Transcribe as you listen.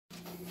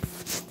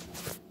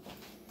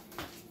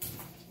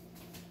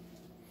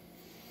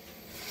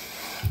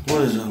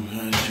What is up,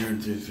 guys?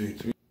 Jared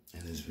 333.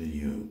 In this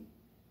video,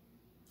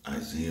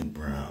 Isaiah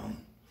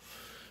Brown,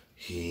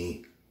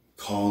 he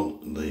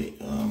called the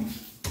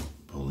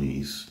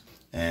police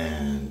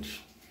and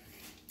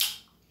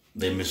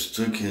they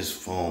mistook his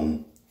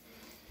phone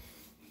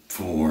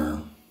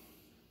for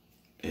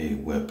a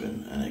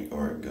weapon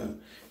or a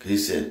gun. Cause he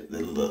said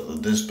the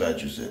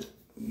dispatcher said,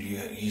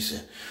 yeah, he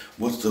said,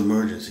 "What's the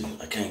emergency?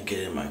 I can't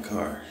get in my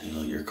car. You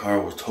know, your car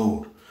was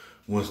towed.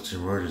 What's the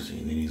emergency?"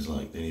 And then he's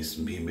like,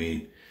 he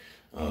made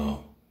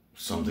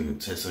something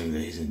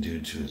that he's gonna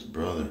do to his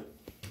brother.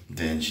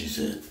 Then she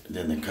said,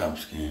 then the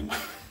cops came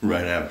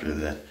right after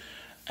that,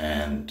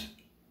 and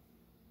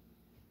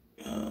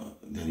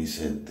then she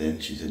said, "Do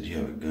you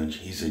have a gun?"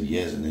 He said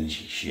yes, and then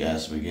she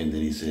asked him again.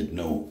 Then he said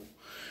no,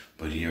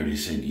 but he already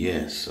said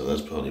yes, so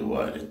that's probably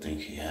why I didn't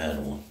think he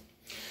had one.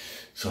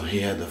 So he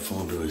had the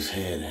phone to his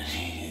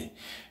head,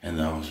 and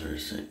the officer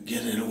said,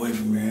 "Get it away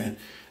from your head,"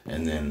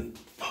 and then,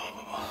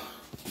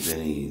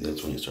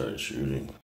 that's when he started shooting.